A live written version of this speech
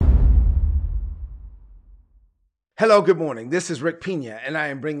Hello, good morning. This is Rick Pina, and I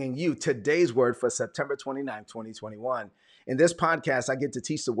am bringing you today's word for September 29, 2021. In this podcast, I get to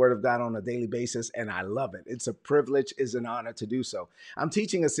teach the word of God on a daily basis, and I love it. It's a privilege, it's an honor to do so. I'm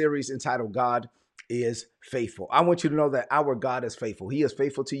teaching a series entitled God is Faithful. I want you to know that our God is faithful. He is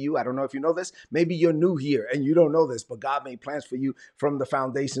faithful to you. I don't know if you know this. Maybe you're new here and you don't know this, but God made plans for you from the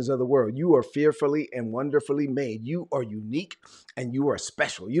foundations of the world. You are fearfully and wonderfully made. You are unique and you are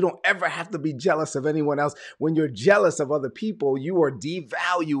special. You don't ever have to be jealous of anyone else. When you're jealous of other people, you are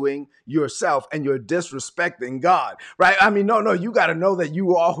devaluing yourself and you're disrespecting God, right? I mean, no, you got to know that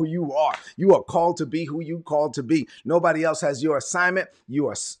you are who you are. You are called to be who you called to be. Nobody else has your assignment. You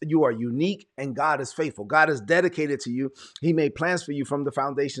are unique and God is faithful. God is dedicated to you. He made plans for you from the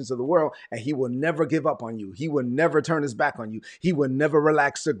foundations of the world, and he will never give up on you. He will never turn his back on you. He will never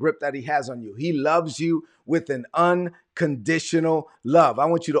relax the grip that he has on you. He loves you with an unconditional love. I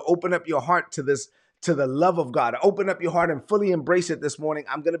want you to open up your heart to the love of God. Open up your heart and fully embrace it this morning.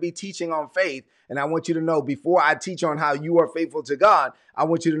 I'm going to be teaching on faith, and I want you to know before I teach on how you are faithful to God, I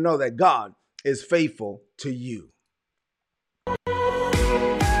want you to know that God is faithful to you.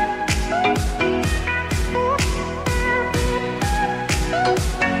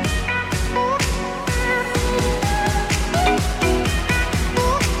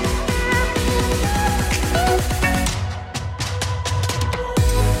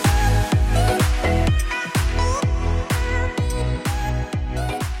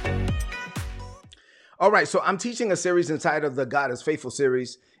 All right, so I'm teaching a series entitled the God is Faithful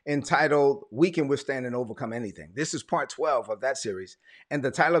series, entitled We Can Withstand and Overcome Anything. This is part 12 of that series, and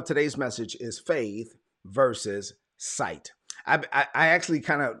the title of today's message is Faith versus Sight. I actually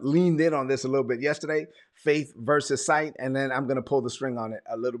kind of leaned in on this a little bit yesterday, faith versus sight, and then I'm going to pull the string on it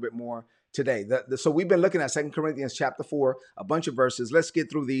a little bit more today. So we've been looking at 2 Corinthians chapter 4, a bunch of verses. Let's get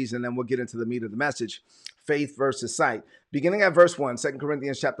through these, and then we'll get into the meat of the message. Faith versus sight. Beginning at verse 1, 2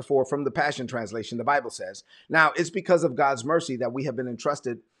 Corinthians chapter 4, from the Passion Translation, the Bible says, "Now it's because of God's mercy that we have been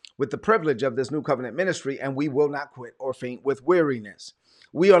entrusted with the privilege of this new covenant ministry, and we will not quit or faint with weariness.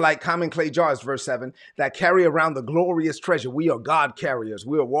 We are like common clay jars," verse 7, "that carry around the glorious treasure." We are God carriers.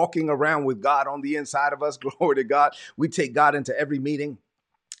 We are walking around with God on the inside of us. Glory to God. We take God into every meeting,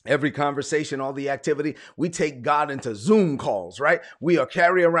 every conversation, all the activity. We take God into Zoom calls, right? We are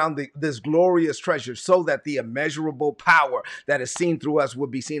carrying around this glorious treasure so that the immeasurable power that is seen through us would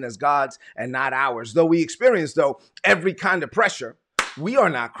be seen as God's and not ours. Though we experience, every kind of pressure, we are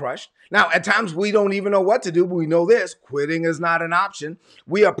not crushed. Now, at times we don't even know what to do, but we know this: quitting is not an option.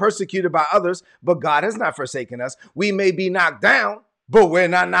 We are persecuted by others, but God has not forsaken us. We may be knocked down, but we're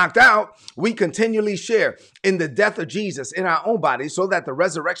not knocked out. We continually share in the death of Jesus in our own bodies so that the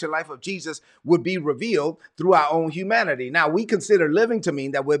resurrection life of Jesus would be revealed through our own humanity. Now, we consider living to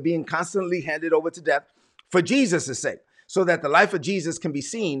mean that we're being constantly handed over to death for Jesus' sake, so that the life of Jesus can be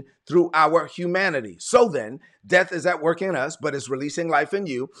seen through our humanity. So then, death is at work in us, but it's releasing life in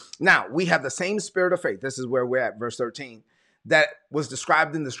you. Now, we have the same spirit of faith. This is where we're at, verse 13, that was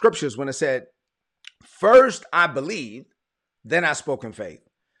described in the scriptures when it said, "First I believed, then I spoke in faith."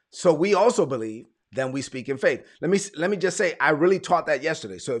 So we also believe, then we speak in faith. Let me just say, I really taught that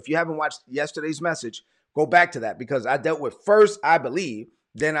yesterday. So if you haven't watched yesterday's message, go back to that, because I dealt with first I believe,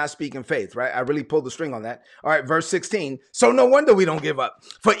 then I speak in faith, right? I really pulled the string on that. All right, verse 16. "So no wonder we don't give up.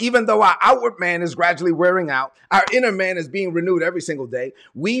 For even though our outward man is gradually wearing out, our inner man is being renewed every single day.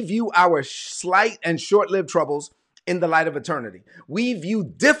 We view our slight and short-lived troubles in the light of eternity. We view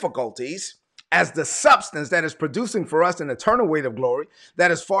difficulties as the substance that is producing for us an eternal weight of glory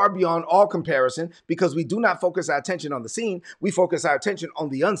that is far beyond all comparison, because we do not focus our attention on the seen, we focus our attention on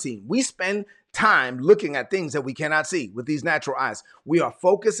the unseen. We spend time looking at things that we cannot see with these natural eyes. We are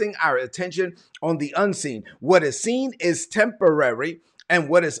focusing our attention on the unseen. What is seen is temporary, and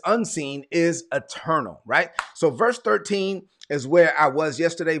what is unseen is eternal," right? So verse 13 is where I was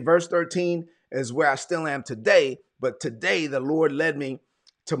yesterday. Verse 13 is where I still am today, but today the Lord led me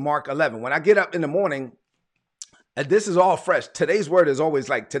to Mark 11. When I get up in the morning, and this is all fresh. Today's word is always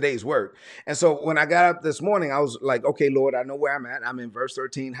like today's word. And so when I got up this morning, I was like, okay, Lord, I know where I'm at. I'm in verse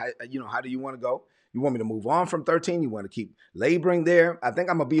 13. How do you want to go? You want me to move on from 13? You want to keep laboring there? I think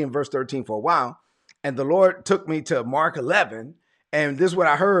I'm going to be in verse 13 for a while. And the Lord took me to Mark 11. And this is what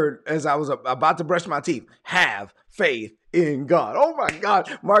I heard as I was about to brush my teeth. Have faith in God. Oh my God.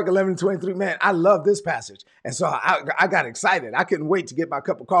 Mark 11:23. Man, I love this passage. And so I got excited. I couldn't wait to get my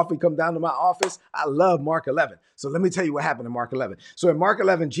cup of coffee, come down to my office. I love Mark 11. So let me tell you what happened in Mark 11. So in Mark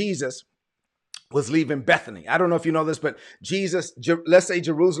 11, Jesus was leaving Bethany. I don't know if you know this, but Jesus, let's say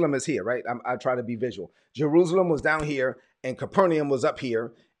Jerusalem is here, right? I try to be visual. Jerusalem was down here and Capernaum was up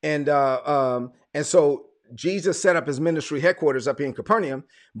here. And so Jesus set up his ministry headquarters up here in Capernaum,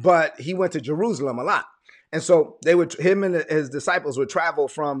 but he went to Jerusalem a lot. And so him and his disciples would travel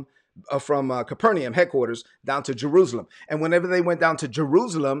from Capernaum headquarters down to Jerusalem. And whenever they went down to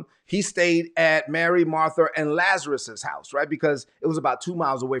Jerusalem, he stayed at Mary, Martha, and Lazarus's house, right? Because it was about 2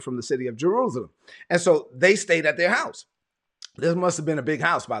 miles away from the city of Jerusalem. And so they stayed at their house. This must have been a big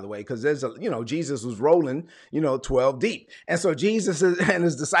house, by the way, because Jesus was rolling, 12 deep. And so Jesus and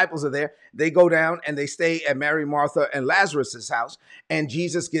his disciples are there. They go down and they stay at Mary, Martha, and Lazarus's house. And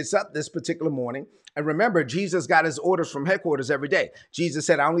Jesus gets up this particular morning. And remember, Jesus got his orders from headquarters every day. Jesus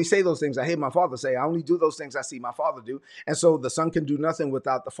said, I only say those things I hear my Father say. I only do those things I see my Father do. And so the Son can do nothing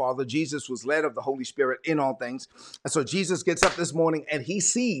without the Father. Jesus was led of the Holy Spirit in all things. And so Jesus gets up this morning and he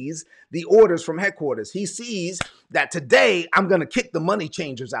sees the orders from headquarters. He sees that today I'm going to kick the money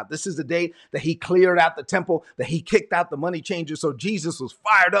changers out. This is the day that he cleared out the temple, that he kicked out the money changers. So Jesus was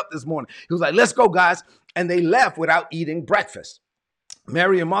fired up this morning. He was like, let's go, guys. And they left without eating breakfast.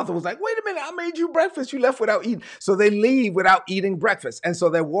 Mary and Martha was like, wait a minute, I made you breakfast. You left without eating. So they leave without eating breakfast. And so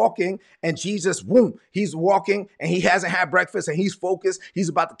they're walking and Jesus, he's walking and he hasn't had breakfast and he's focused. He's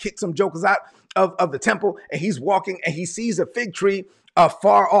about to kick some jokers out of the temple and he's walking and he sees a fig tree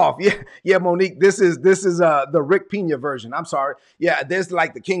far off. Yeah, Monique, this is the Rick Pina version. I'm sorry. Yeah, there's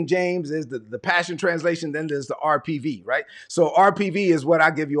like the King James, there's the Passion Translation, then there's the RPV, right? So RPV is what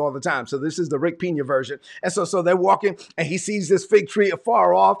I give you all the time. So this is the Rick Pina version. And so they're walking and he sees this fig tree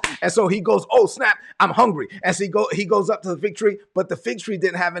far off. And so he goes, oh, snap, I'm hungry. And so he goes up to the fig tree, but the fig tree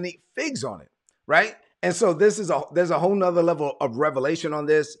didn't have any figs on it, right? And so there's a whole nother level of revelation on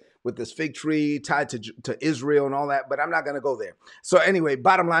this with this fig tree tied to Israel and all that, but I'm not going to go there. So anyway,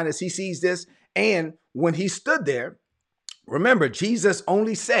 bottom line is he sees this. And when he stood there, remember, Jesus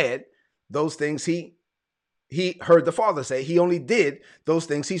only said those things he heard the Father say. He only did those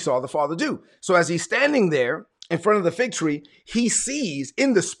things he saw the Father do. So as he's standing there in front of the fig tree, he sees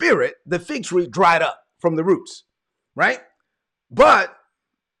in the spirit, the fig tree dried up from the roots, right? But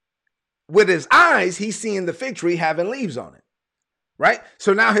with his eyes, he's seeing the fig tree having leaves on it. Right?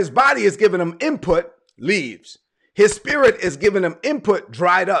 So now his body is giving him input, leaves. His spirit is giving him input,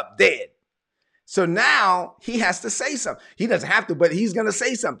 dried up, dead. So now he has to say something. He doesn't have to, but he's going to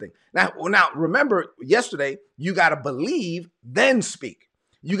say something. Now, remember yesterday, you got to believe, then speak.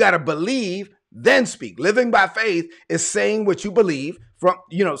 You got to believe, then speak. Living by faith is saying what you believe from,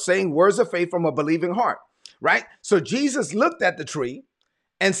 saying words of faith from a believing heart. Right? So Jesus looked at the tree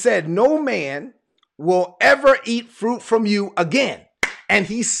and said, no man will ever eat fruit from you again. And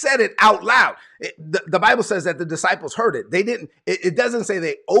he said it out loud. The Bible says that the disciples heard it. They didn't. It doesn't say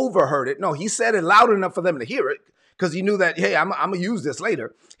they overheard it. No, he said it loud enough for them to hear it because he knew that, hey, I'm going to use this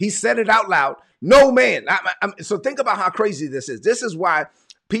later. He said it out loud. No man. So think about how crazy this is. This is why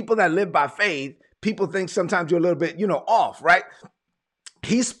people that live by faith, people think sometimes you're a little bit, off, right?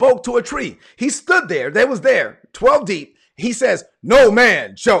 He spoke to a tree. He stood there. They was there, 12 deep. He says, no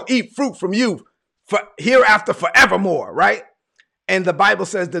man shall eat fruit from you for hereafter forevermore, right? And the Bible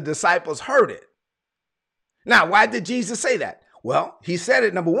says the disciples heard it. Now, why did Jesus say that? Well, he said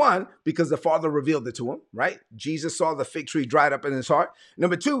it, number one, because the Father revealed it to him, right? Jesus saw the fig tree dried up in his heart.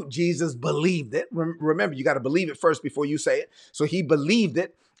 Number two, Jesus believed it. Remember, you got to believe it first before you say it. So he believed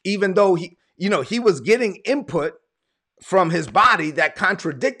it, even though he was getting input from his body that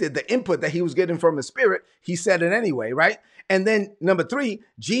contradicted the input that he was getting from his spirit. He said it anyway, right? And then number three,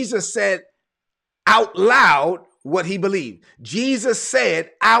 Jesus said out loud what he believed. Jesus said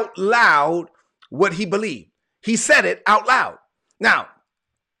out loud what he believed. He said it out loud. Now,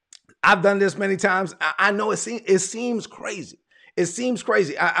 I've done this many times. I know it seems crazy. It seems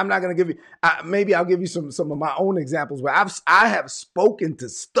crazy. I'm not going to give you, maybe I'll give you some of my own examples where I have spoken to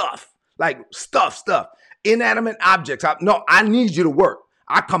stuff, like stuff, inanimate objects. I need you to work.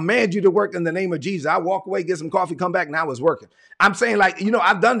 I command you to work in the name of Jesus. I walk away, get some coffee, come back. Now it's working. I'm saying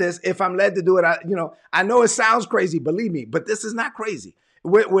I've done this. If I'm led to do it, I know it sounds crazy, believe me, but this is not crazy.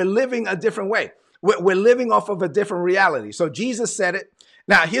 We're living a different way. We're living off of a different reality. So Jesus said it.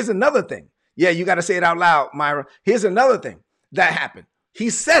 Now, here's another thing. Yeah, you got to say it out loud, Myra. Here's another thing that happened. He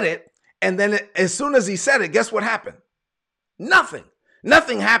said it. And then as soon as he said it, guess what happened? Nothing.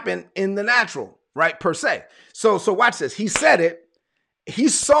 Nothing happened in the natural, right? Per se. So watch this. He said it. He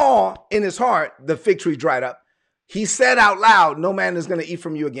saw in his heart the fig tree dried up. He said out loud, no man is going to eat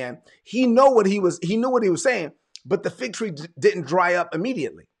from you again. He knew what he was saying, but the fig tree didn't dry up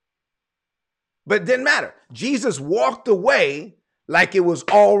immediately. But it didn't matter. Jesus walked away like it was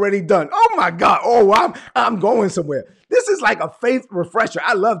already done. Oh my God. Oh, I'm going somewhere. This is like a faith refresher.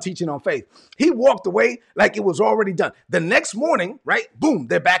 I love teaching on faith. He walked away like it was already done. The next morning, right? Boom,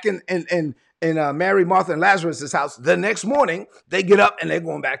 they're back in Mary, Martha, and Lazarus' house, the next morning, they get up and they're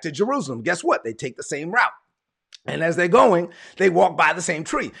going back to Jerusalem. Guess what? They take the same route. And as they're going, they walk by the same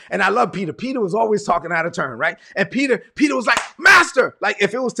tree. And I love Peter. Peter was always talking out of turn, right? And Peter was like, Master. Like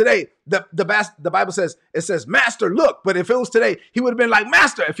if it was today, the Bible says, it says, Master, look. But if it was today, he would have been like,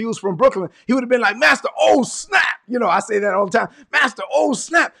 Master. If he was from Brooklyn, he would have been like, Master, oh, snap. You know, I say that all the time. Master, oh,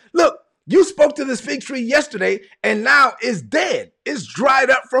 snap. Look, you spoke to this fig tree yesterday, and now it's dead. It's dried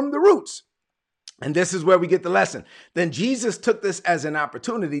up from the roots. And this is where we get the lesson. Then Jesus took this as an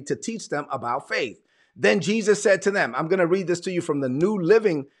opportunity to teach them about faith. Then Jesus said to them, I'm going to read this to you from the New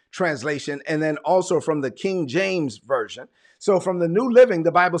Living Translation and then also from the King James Version. So from the New Living,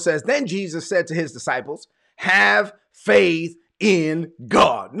 the Bible says, then Jesus said to his disciples, have faith in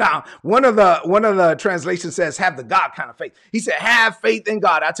God. Now, one of the translations says, have the God kind of faith. He said, have faith in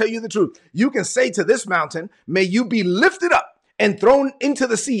God. I tell you the truth. You can say to this mountain, may you be lifted up and thrown into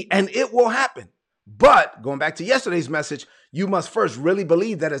the sea, and it will happen. But going back to yesterday's message, you must first really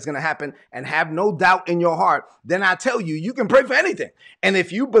believe that it's going to happen and have no doubt in your heart. Then I tell you, you can pray for anything. And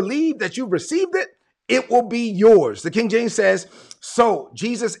if you believe that you received it, it will be yours. The King James says, so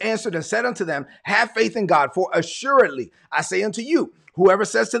Jesus answered and said unto them, have faith in God, for assuredly I say unto you, whoever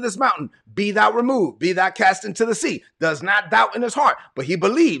says to this mountain, be thou removed, be thou cast into the sea, does not doubt in his heart, but he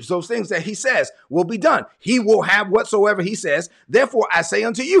believes those things that he says will be done. He will have whatsoever he says. Therefore I say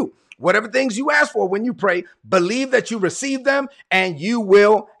unto you, whatever things you ask for when you pray, believe that you receive them and you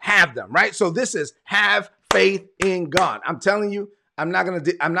will have them, right? So this is have faith in God. I'm telling you, I'm not going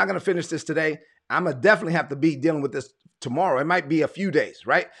to finish this today. I'm going to definitely have to be dealing with this tomorrow. It might be a few days,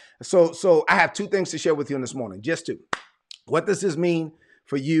 right? So I have two things to share with you this morning, just two. What does this mean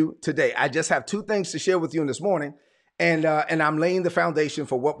for you today? I just have two things to share with you this morning, and I'm laying the foundation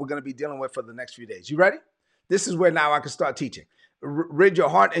for what we're going to be dealing with for the next few days. You ready? This is where now I can start teaching. Rid your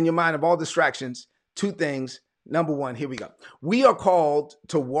heart and your mind of all distractions. Two things. Number one, here we go. We are called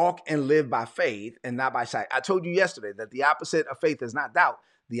to walk and live by faith and not by sight. I told you yesterday that the opposite of faith is not doubt.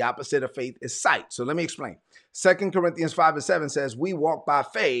 The opposite of faith is sight. So let me explain. 2 Corinthians 5:7 says, we walk by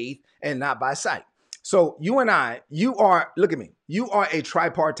faith and not by sight. So you and I, look at me, you are a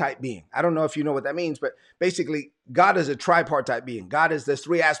tripartite being. I don't know if you know what that means, but basically God is a tripartite being. There's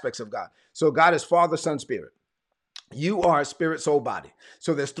three aspects of God. So God is Father, Son, Spirit. You are spirit, soul, body.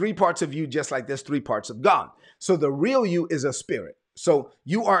 So there's three parts of you, just like there's three parts of God. So the real you is a spirit. So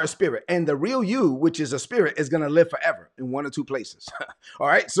you are a spirit, and the real you, which is a spirit, is going to live forever in one or two places. All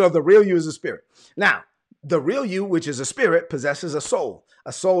right. So the real you is a spirit. Now, the real you, which is a spirit, possesses a soul.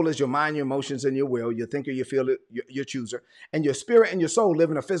 A soul is your mind, your emotions, and your will, your thinker, your feeler, your chooser. And your spirit and your soul live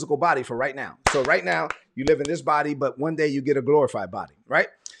in a physical body for right now. So right now you live in this body, but one day you get a glorified body, right?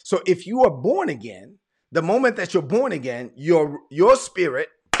 So if you are born again, the moment that you're born again, your spirit,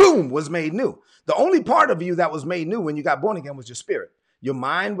 boom, was made new. The only part of you that was made new when you got born again was your spirit. Your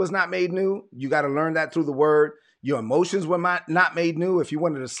mind was not made new. You got to learn that through the word. Your emotions were not made new. If you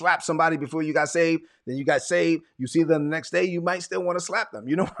wanted to slap somebody before you got saved, then you got saved. You see them the next day, you might still want to slap them.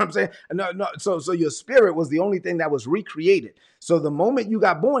 You know what I'm saying? No. So your spirit was the only thing that was recreated. So the moment you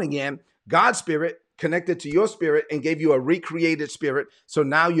got born again, God's spirit connected to your spirit and gave you a recreated spirit. So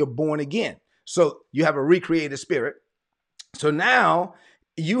now you're born again. So you have a recreated spirit. So now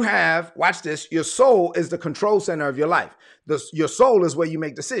you have, watch this, your soul is the control center of your life. Your soul is where you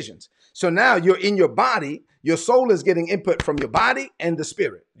make decisions. So now you're in your body. Your soul is getting input from your body and the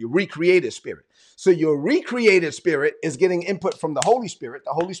spirit, your recreated spirit. So your recreated spirit is getting input from the Holy Spirit.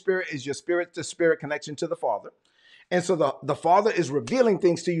 The Holy Spirit is your spirit to spirit connection to the Father. And so the Father is revealing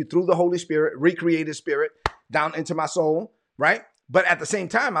things to you through the Holy Spirit, recreated spirit, down into my soul, right? But at the same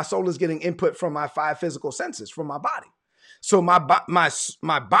time, my soul is getting input from my five physical senses, from my body. So my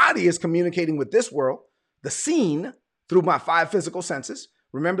body is communicating with this world, the seen, through my five physical senses.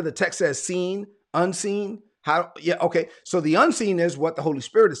 Remember, the text says seen, unseen. So the unseen is what the Holy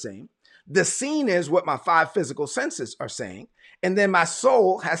Spirit is saying. The seen is what my five physical senses are saying. And then my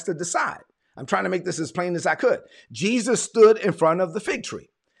soul has to decide. I'm trying to make this as plain as I could. Jesus stood in front of the fig tree.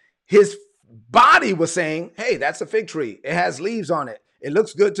 His body was saying, hey, that's a fig tree. It has leaves on it. It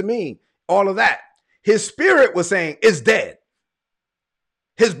looks good to me. All of that. His spirit was saying, it's dead.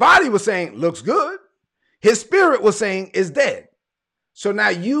 His body was saying, looks good. His spirit was saying, it's dead. So now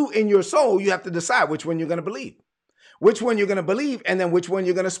you in your soul, you have to decide which one you're going to believe. Which one you're going to believe, and then which one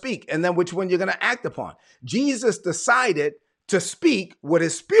you're going to speak, and then which one you're going to act upon. Jesus decided to speak what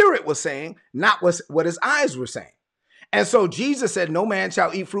his spirit was saying, not what his eyes were saying. And so Jesus said, no man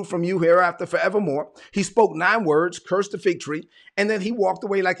shall eat fruit from you hereafter forevermore. He spoke 9 words, cursed the fig tree, and then he walked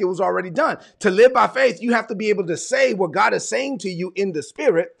away like it was already done. To live by faith, you have to be able to say what God is saying to you in the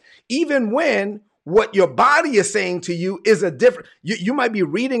spirit, even when what your body is saying to you is a different. You might be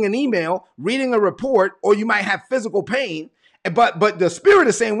reading an email, reading a report, or you might have physical pain. But the spirit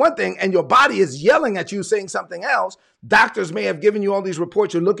is saying one thing and your body is yelling at you saying something else. Doctors may have given you all these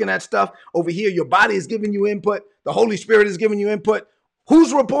reports. You're looking at stuff over here. Your body is giving you input. The Holy Spirit is giving you input.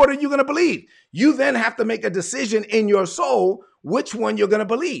 Whose report are you going to believe? You then have to make a decision in your soul which one you're going to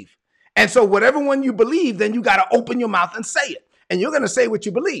believe. And so whatever one you believe, then you got to open your mouth and say it. And you're going to say what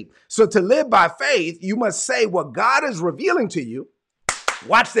you believe. So to live by faith, you must say what God is revealing to you.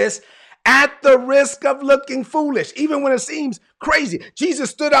 Watch this. At the risk of looking foolish, even when it seems crazy. Jesus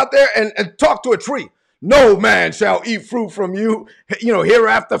stood out there and talked to a tree. No man shall eat fruit from you,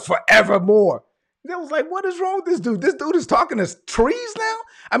 hereafter forevermore. They was like, what is wrong with this dude? This dude is talking to trees now?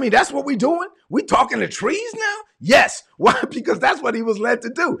 I mean, that's what we doing? We talking to trees now? Yes. Why? Because that's what he was led to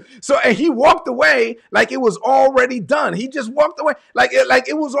do. So, and he walked away like it was already done. He just walked away like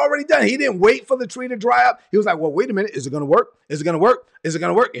it was already done. He didn't wait for the tree to dry up. He was like, well, wait a minute. Is it going to work? Is it going to work? Is it going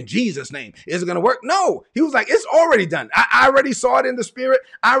to work? In Jesus' name. Is it going to work? No. He was like, it's already done. I already saw it in the spirit.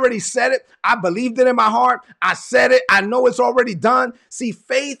 I already said it. I believed it in my heart. I said it. I know it's already done. See,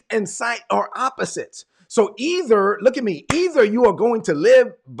 faith and sight are opposites. So either you are going to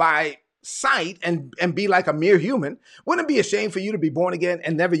live by sight and be like a mere human. Wouldn't it be a shame for you to be born again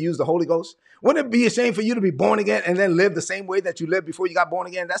and never use the Holy Ghost? Wouldn't it be a shame for you to be born again and then live the same way that you lived before you got born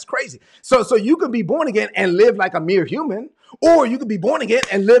again? That's crazy. So you could be born again and live like a mere human, or you could be born again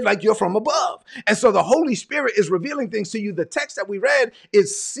and live like you're from above. And so the Holy Spirit is revealing things to you. The text that we read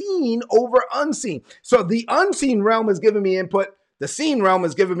is seen over unseen. So the unseen realm is giving me input. The seen realm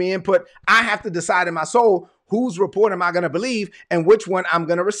is giving me input. I have to decide in my soul, whose report am I going to believe and which one I'm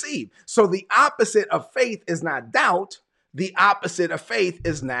going to receive? So the opposite of faith is not doubt. The opposite of faith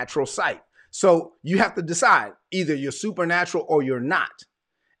is natural sight. So you have to decide either you're supernatural or you're not.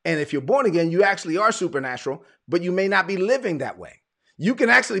 And if you're born again, you actually are supernatural, but you may not be living that way. You can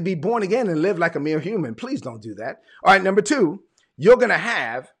actually be born again and live like a mere human. Please don't do that. All right. Number 2, you're going to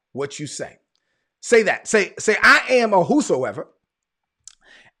have what you say. Say that. Say, I am a whosoever.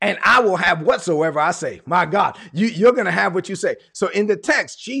 And I will have whatsoever I say. My God, you're going to have what you say. So in the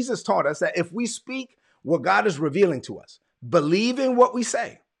text, Jesus taught us that if we speak what God is revealing to us, believing what we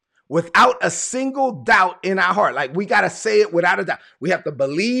say without a single doubt in our heart, like we got to say it without a doubt. We have to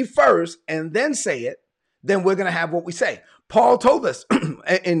believe first and then say it. Then we're going to have what we say. Paul told us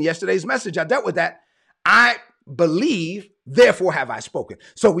in yesterday's message, I dealt with that. I believe, therefore have I spoken.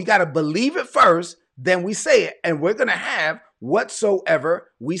 So we got to believe it first, then we say it, and we're going to have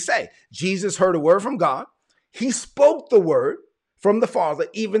whatsoever we say. Jesus heard a word from God. He spoke the word from the Father,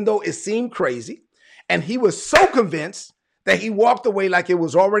 even though it seemed crazy. And he was so convinced that he walked away like it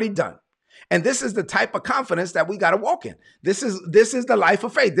was already done. And this is the type of confidence that we got to walk in. This is the life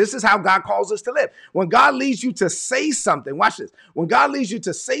of faith. This is how God calls us to live. When God leads you to say something, watch this. When God leads you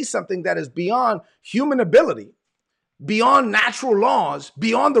to say something that is beyond human ability, beyond natural laws,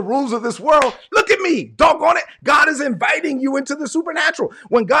 beyond the rules of this world. Look at me, doggone it. God is inviting you into the supernatural.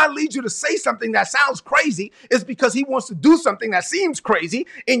 When God leads you to say something that sounds crazy, it's because he wants to do something that seems crazy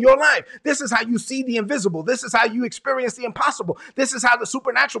in your life. This is how you see the invisible. This is how you experience the impossible. This is how the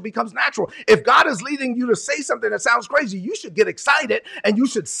supernatural becomes natural. If God is leading you to say something that sounds crazy, you should get excited and you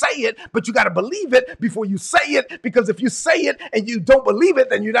should say it, but you got to believe it before you say it, because if you say it and you don't believe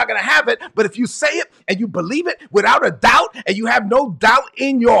it, then you're not going to have it. But if you say it and you believe it without a doubt, and you have no doubt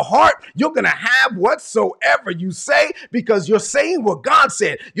in your heart, you're going to have whatsoever you say, because you're saying what God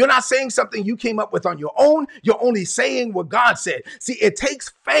said. You're not saying something you came up with on your own. You're only saying what God said. See, it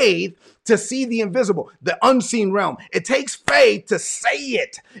takes faith to see the invisible, the unseen realm. It takes faith to say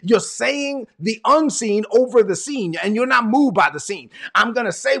it. You're saying the unseen over the seen, and you're not moved by the seen. I'm going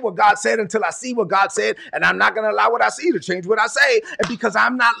to say what God said until I see what God said, and I'm not going to allow what I see to change what I say. And because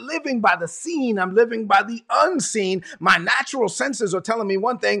I'm not living by the seen, I'm living by the unseen. My natural senses are telling me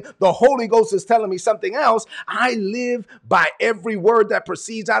one thing. The Holy Ghost is telling me something else. I live by every word that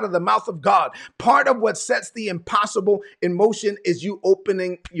proceeds out of the mouth of God. Part of what sets the impossible in motion is you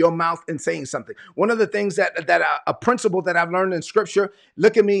opening your mouth and saying something. One of the things that a principle that I've learned in scripture,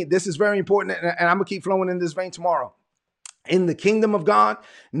 look at me, this is very important, and I'm going to keep flowing in this vein tomorrow. In the kingdom of God,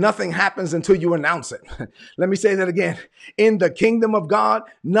 nothing happens until you announce it. Let me say that again. In the kingdom of God,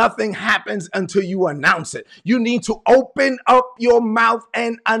 nothing happens until you announce it. You need to open up your mouth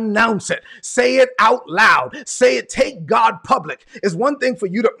and announce it. Say it out loud. Say it. Take God public. It's one thing for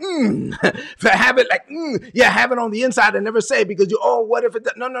you to to have it like have it on the inside and never say it because what if it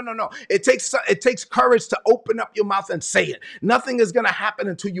does? No. It takes courage to open up your mouth and say it. Nothing is going to happen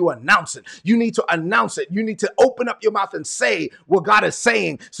until you announce it. You need to announce it. You need to open up your mouth and say what God is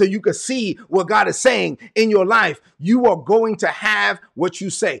saying so you can see what God is saying in your life. You are going to have what you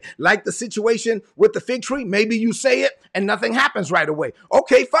say. Like the situation with the fig tree, maybe you say it and nothing happens right away.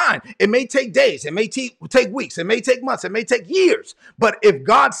 Okay, fine. It may take days. It may take weeks. It may take months. It may take years. But if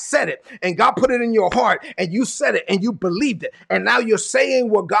God said it and God put it in your heart and you said it and you believed it, and now you're saying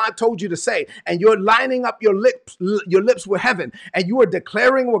what God told you to say, and you're lining up your lips with heaven, and you are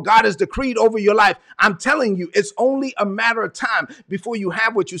declaring what God has decreed over your life, I'm telling you, it's only a matter of time before you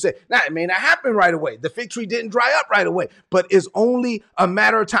have what you say. Now, it may not happen right away. The fig tree didn't dry up right away, but it's only a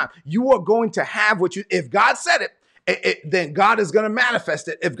matter of time. You are going to have what you, if God said it, then God is going to manifest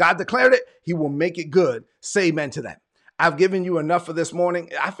it. If God declared it, he will make it good. Say amen to that. I've given you enough for this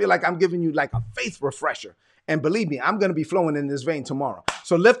morning. I feel like I'm giving you like a faith refresher. And believe me, I'm going to be flowing in this vein tomorrow.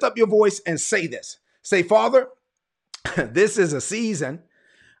 So lift up your voice and say this. Say, Father, this is a season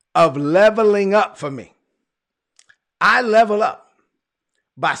of leveling up for me. I level up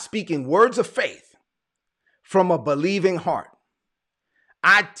by speaking words of faith from a believing heart.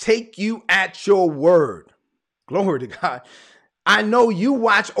 I take you at your word. Glory to God. I know you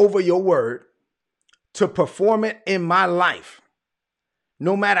watch over your word to perform it in my life,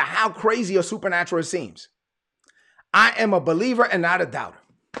 no matter how crazy or supernatural it seems. I am a believer and not a doubter.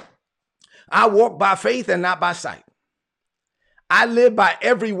 I walk by faith and not by sight. I live by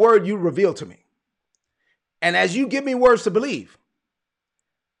every word you reveal to me. And as you give me words to believe,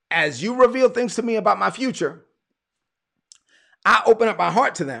 as you reveal things to me about my future, I open up my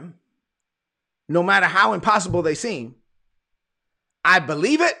heart to them, no matter how impossible they seem. I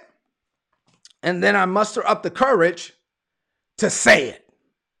believe it, and then I muster up the courage to say it.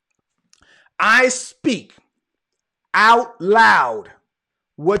 I speak out loud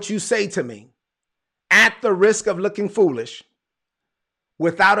what you say to me at the risk of looking foolish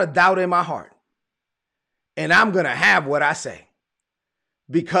without a doubt in my heart. And I'm going to have what I say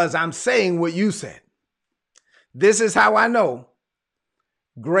because I'm saying what you said. This is how I know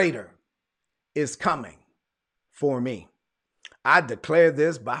greater is coming for me. I declare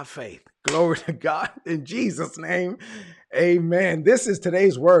this by faith. Glory to God in Jesus' name. Amen. This is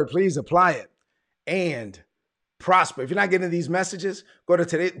today's word. Please apply it and prosper. If you're not getting these messages, go to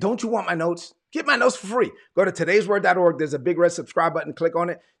today. Don't you want my notes? Get my notes for free. Go to todaysword.org. There's a big red subscribe button. Click on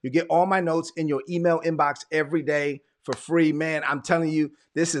it. You get all my notes in your email inbox every day for free. Man, I'm telling you,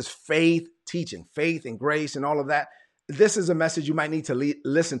 this is faith teaching, faith and grace and all of that. This is a message you might need to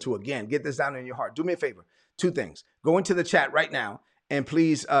listen to again. Get this down in your heart. Do me a favor. Two things. Go into the chat right now and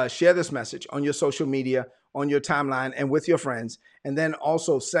please share this message on your social media, on your timeline, and with your friends. And then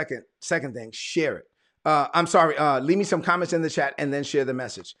also second thing, share it. Leave me some comments in the chat and then share the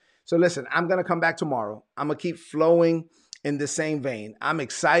message. So listen, I'm going to come back tomorrow. I'm going to keep flowing in the same vein. I'm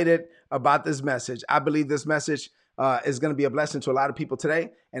excited about this message. I believe this message is going to be a blessing to a lot of people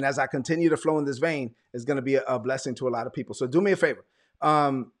today. And as I continue to flow in this vein, it's going to be a blessing to a lot of people. So do me a favor.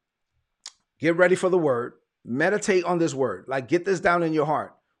 Get ready for the word. Meditate on this word. Like, get this down in your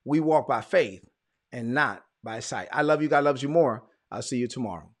heart. We walk by faith and not by sight. I love you. God loves you more. I'll see you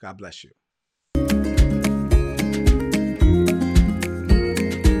tomorrow. God bless you.